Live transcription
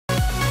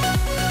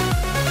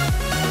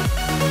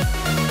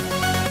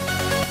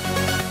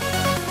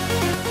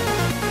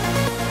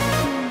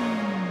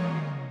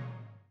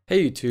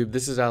Hey YouTube,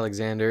 this is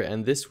Alexander,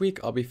 and this week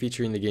I'll be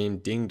featuring the game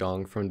Ding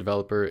Dong from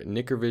developer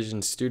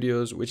Nickervision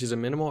Studios, which is a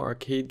minimal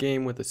arcade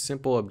game with a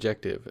simple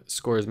objective: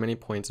 score as many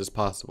points as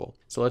possible.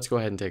 So let's go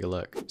ahead and take a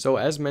look. So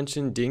as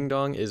mentioned, Ding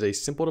Dong is a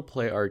simple to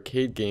play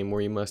arcade game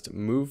where you must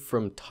move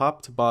from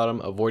top to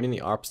bottom, avoiding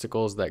the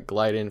obstacles that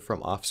glide in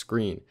from off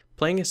screen.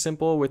 Playing is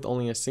simple, with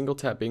only a single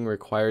tap being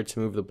required to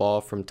move the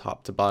ball from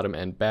top to bottom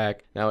and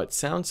back. Now it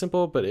sounds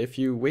simple, but if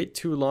you wait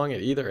too long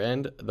at either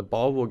end, the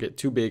ball will get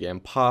too big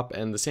and pop,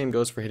 and the same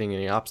goes for hitting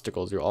any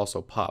obstacles, you'll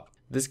also pop.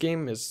 This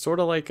game is sort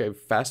of like a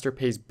faster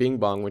paced Bing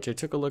Bong, which I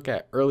took a look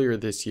at earlier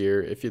this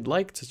year. If you'd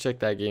like to check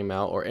that game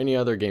out, or any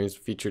other games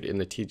featured in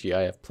the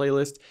TGIF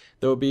playlist,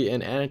 there will be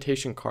an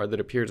annotation card that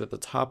appears at the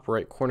top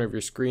right corner of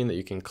your screen that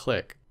you can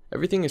click.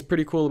 Everything is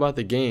pretty cool about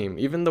the game,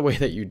 even the way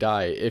that you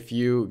die. If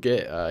you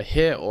get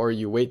hit or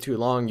you wait too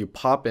long, you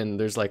pop and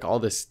there's like all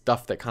this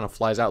stuff that kind of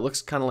flies out. It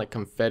looks kind of like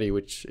confetti,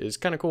 which is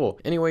kind of cool.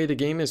 Anyway, the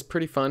game is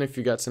pretty fun if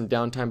you got some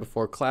downtime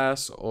before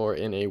class or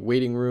in a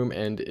waiting room,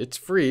 and it's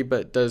free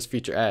but does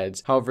feature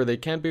ads. However, they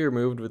can be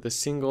removed with a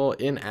single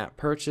in-app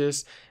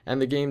purchase,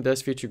 and the game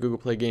does feature Google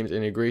Play Games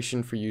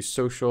integration for you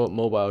social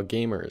mobile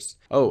gamers.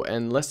 Oh,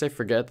 and lest I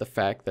forget the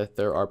fact that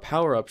there are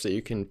power-ups that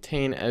you can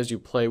obtain as you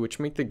play, which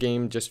make the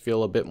game just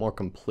feel a bit more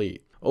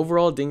complete.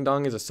 Overall, Ding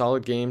Dong is a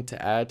solid game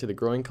to add to the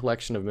growing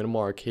collection of minimal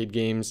arcade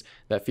games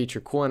that feature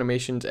cool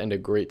animations and a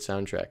great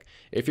soundtrack.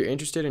 If you're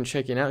interested in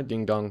checking out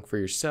Ding Dong for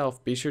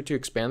yourself, be sure to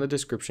expand the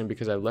description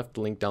because I've left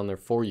the link down there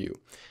for you.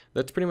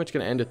 That's pretty much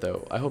going to end it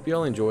though. I hope you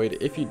all enjoyed.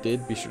 If you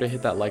did, be sure to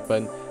hit that like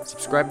button,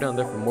 subscribe down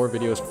there for more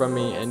videos from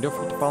me, and don't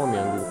forget to follow me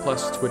on Google+,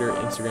 Twitter,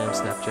 Instagram,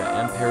 Snapchat,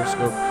 and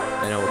Periscope,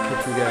 and I will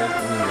catch you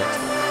guys in the next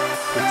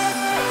one.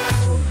 Peace.